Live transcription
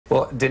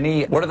Well,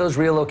 Denis, what do those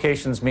real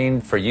locations mean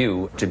for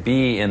you to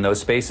be in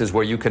those spaces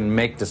where you can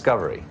make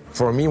discovery?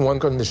 For me, one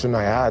condition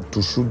I had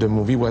to shoot the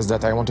movie was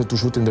that I wanted to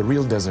shoot in the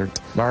real desert.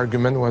 My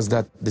argument was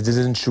that they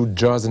didn't shoot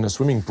Jaws in a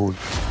swimming pool.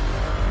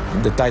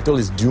 The title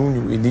is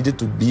Dune. We needed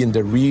to be in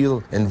the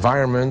real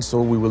environment,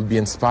 so we will be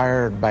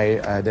inspired by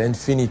the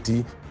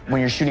infinity. When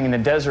you're shooting in the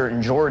desert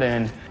in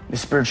Jordan, the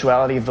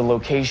spirituality of the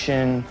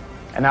location,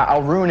 and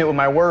I'll ruin it with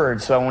my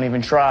words, so I won't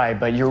even try,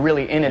 but you're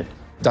really in it.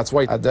 That's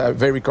why at the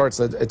very core it's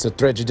a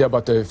tragedy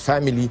about a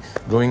family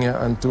going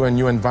into a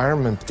new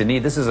environment.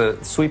 Denis, this is a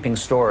sweeping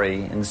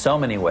story in so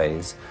many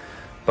ways,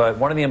 but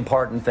one of the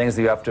important things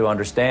that you have to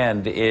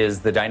understand is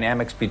the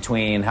dynamics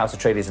between House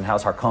Atreides and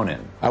House Harkonnen.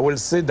 I will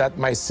say that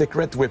my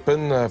secret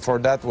weapon for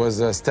that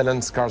was Stellan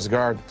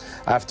Skarsgård.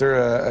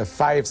 After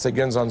 5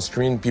 seconds on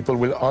screen, people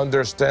will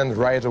understand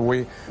right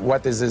away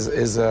what is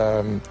his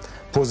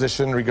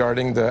position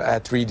regarding the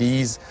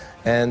Atreides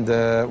and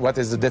what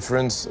is the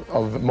difference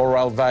of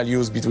moral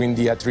values between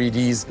the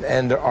Atreides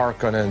and the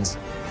Harkonnens.